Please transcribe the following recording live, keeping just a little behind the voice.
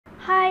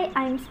Hi,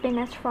 I'm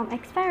Spinach from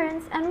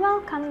Experience and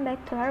welcome back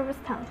to Harvest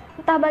Town.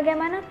 Entah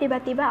bagaimana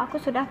tiba-tiba aku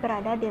sudah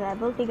berada di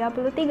level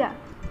 33.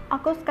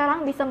 Aku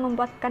sekarang bisa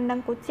membuat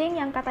kandang kucing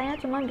yang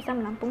katanya cuma bisa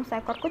menampung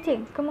seekor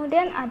kucing.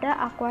 Kemudian ada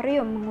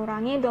akuarium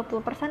mengurangi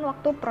 20%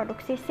 waktu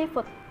produksi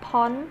seafood.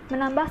 Pond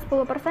menambah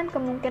 10%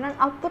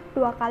 kemungkinan output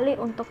 2 kali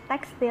untuk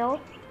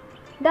tekstil.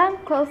 Dan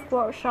clothes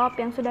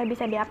workshop yang sudah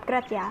bisa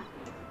di-upgrade ya.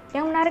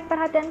 Yang menarik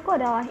perhatianku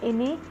adalah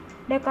ini,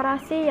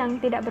 dekorasi yang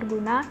tidak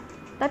berguna,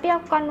 tapi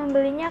aku akan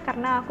membelinya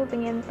karena aku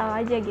pengen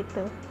tahu aja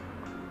gitu.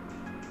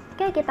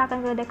 Oke, kita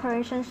akan ke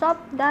decoration shop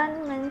dan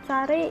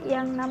mencari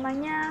yang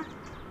namanya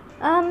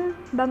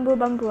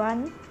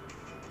bambu-bambuan.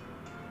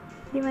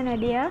 Dimana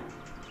dia?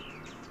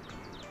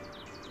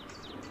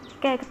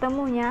 Oke,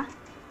 ketemunya.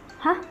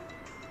 Hah?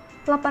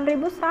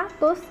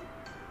 8.100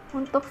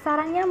 untuk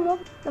sarang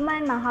nyamuk,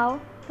 lumayan mahal,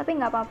 tapi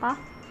nggak apa-apa.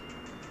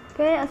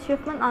 Oke,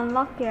 achievement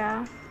unlock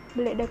ya.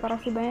 Beli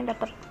dekorasi banyak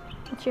dapat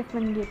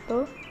achievement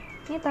gitu.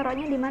 Ini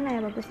taruhnya di mana ya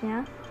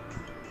bagusnya?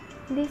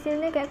 Di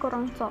sini kayak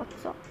kurang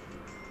cocok.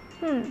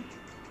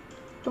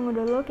 Tunggu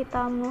dulu,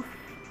 kita move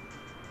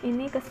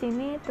ini ke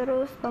sini,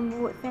 terus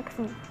bambunya ke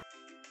sini.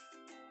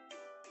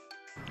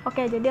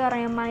 Oke, jadi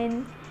orang yang main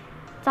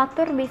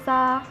catur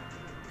bisa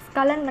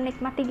sekalian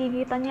menikmati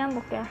gigitan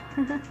nyamuk ya.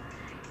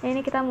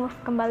 Ini kita move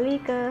kembali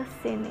ke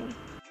sini.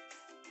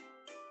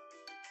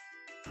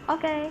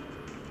 Oke.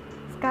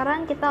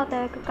 Sekarang kita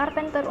OTW ke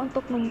carpenter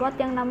untuk membuat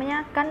yang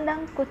namanya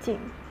kandang kucing.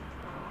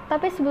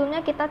 Tapi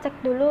sebelumnya kita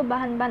cek dulu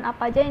bahan-bahan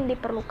apa aja yang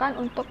diperlukan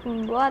untuk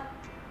membuat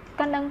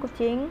kandang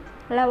kucing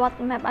lewat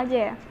map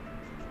aja ya.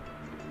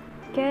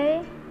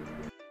 Oke.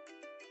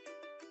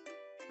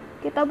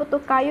 Kita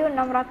butuh kayu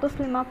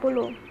 650.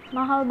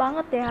 Mahal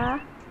banget ya.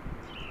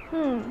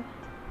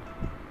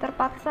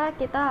 Terpaksa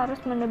kita harus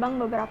menebang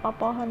beberapa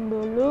pohon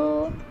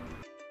dulu.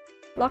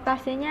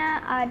 Lokasinya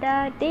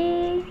ada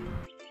di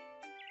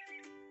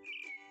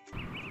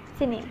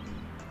sini.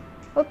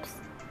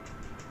 Ups.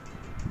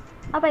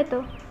 Apa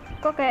itu?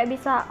 Kok kayak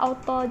bisa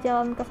auto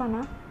jalan ke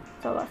sana?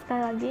 Coba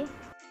sekali lagi.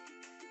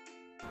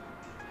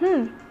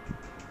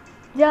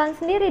 Jalan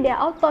sendiri dia,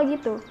 auto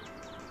gitu.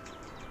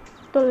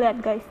 Tuh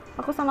lihat guys,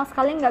 aku sama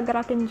sekali nggak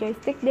gerakin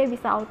joystick, dia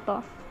bisa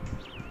auto.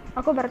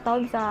 Aku baru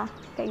tahu bisa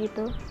kayak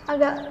gitu.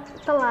 Agak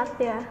telat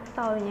ya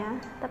taunya,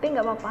 tapi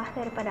nggak apa-apa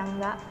daripada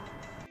enggak.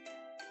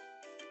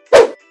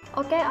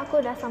 Oke, aku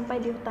udah sampai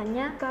di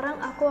hutannya.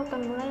 Sekarang aku akan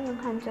mulai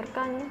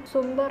menghancurkan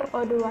sumber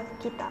O2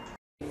 kita.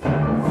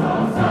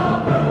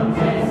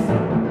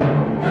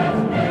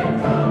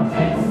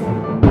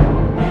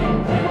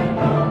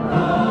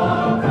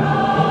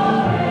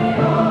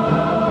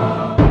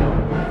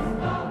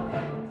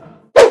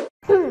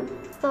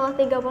 Setelah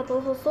 3 botol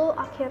susu,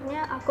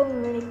 akhirnya aku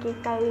memiliki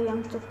kayu yang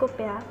cukup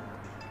ya.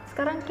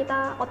 Sekarang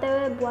kita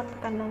OTW buat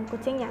kandang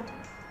kucingnya.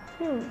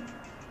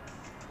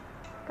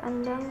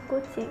 Kandang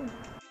kucing.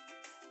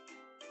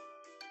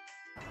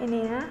 Ini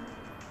ya,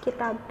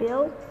 kita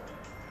build.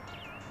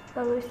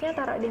 Bagusnya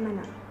taruh di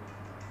mana?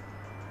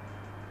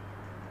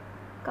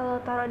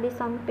 Kalau taruh di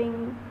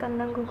samping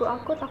kandang guguk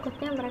aku,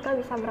 takutnya mereka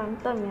bisa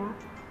berantem ya.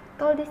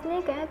 Kalau di sini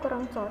kayaknya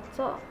kurang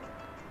cocok.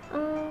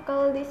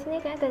 Kalau di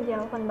sini kayaknya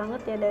terjauhan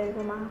banget ya dari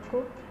rumah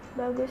aku.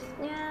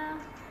 Bagusnya,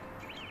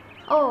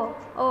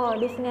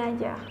 di sini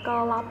aja.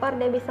 Kalau lapar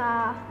dia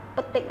bisa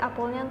petik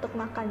apelnya untuk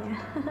makannya.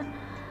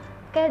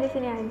 Oke, di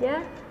sini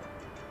aja.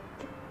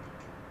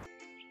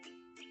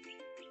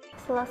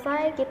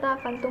 Selesai, kita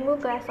akan tunggu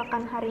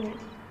keesokan harinya.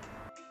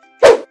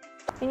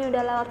 Ini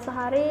udah lewat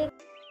sehari.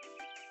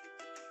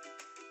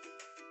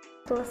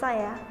 Selesai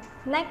ya.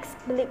 Next,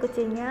 beli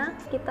kucingnya.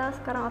 Kita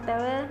sekarang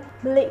OTW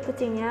beli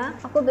kucingnya.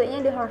 Aku belinya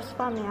di horse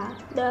farm ya.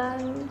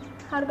 Dan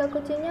harga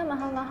kucingnya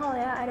mahal-mahal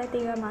ya. Ada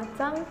 3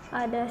 macam.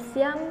 Ada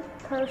Siam,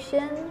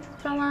 Persian,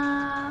 sama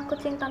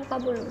kucing tanpa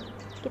bulu.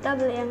 Kita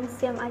beli yang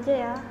Siam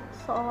aja ya.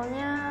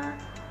 Soalnya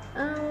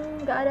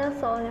nggak ada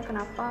soalnya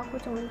kenapa. Aku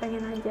cuma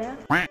pengen aja.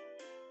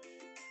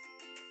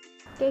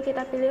 Oke,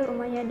 kita pilih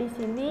rumahnya di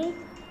sini.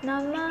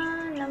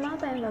 Nama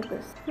apa yang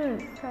bagus?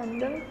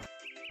 Random.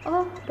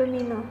 Oh,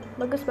 domino.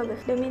 Bagus.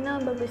 Domino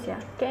bagus ya.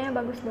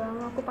 Kayaknya bagus doang.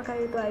 Aku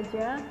pakai itu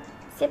aja.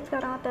 Sip,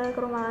 sekarang hotel ke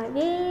rumah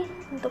lagi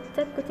untuk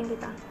chat kucing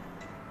kita.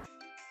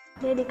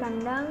 Dia di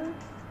kandang.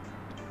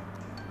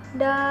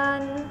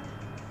 Dan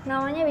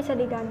namanya bisa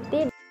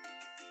diganti.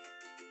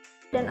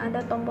 Dan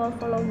ada tombol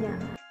follow-nya.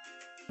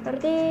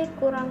 Berarti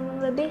kurang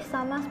lebih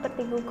sama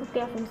seperti guguk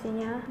ya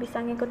fungsinya.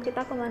 Bisa ngikut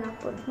kita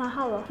kemanapun.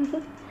 Mahal loh.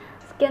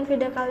 Sekian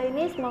video kali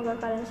ini, semoga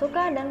kalian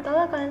suka. Dan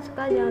kalau kalian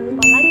suka, jangan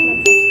lupa like dan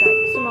subscribe.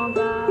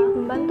 Semoga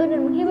membantu dan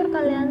menghibur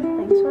kalian.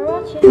 Thanks for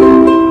watching.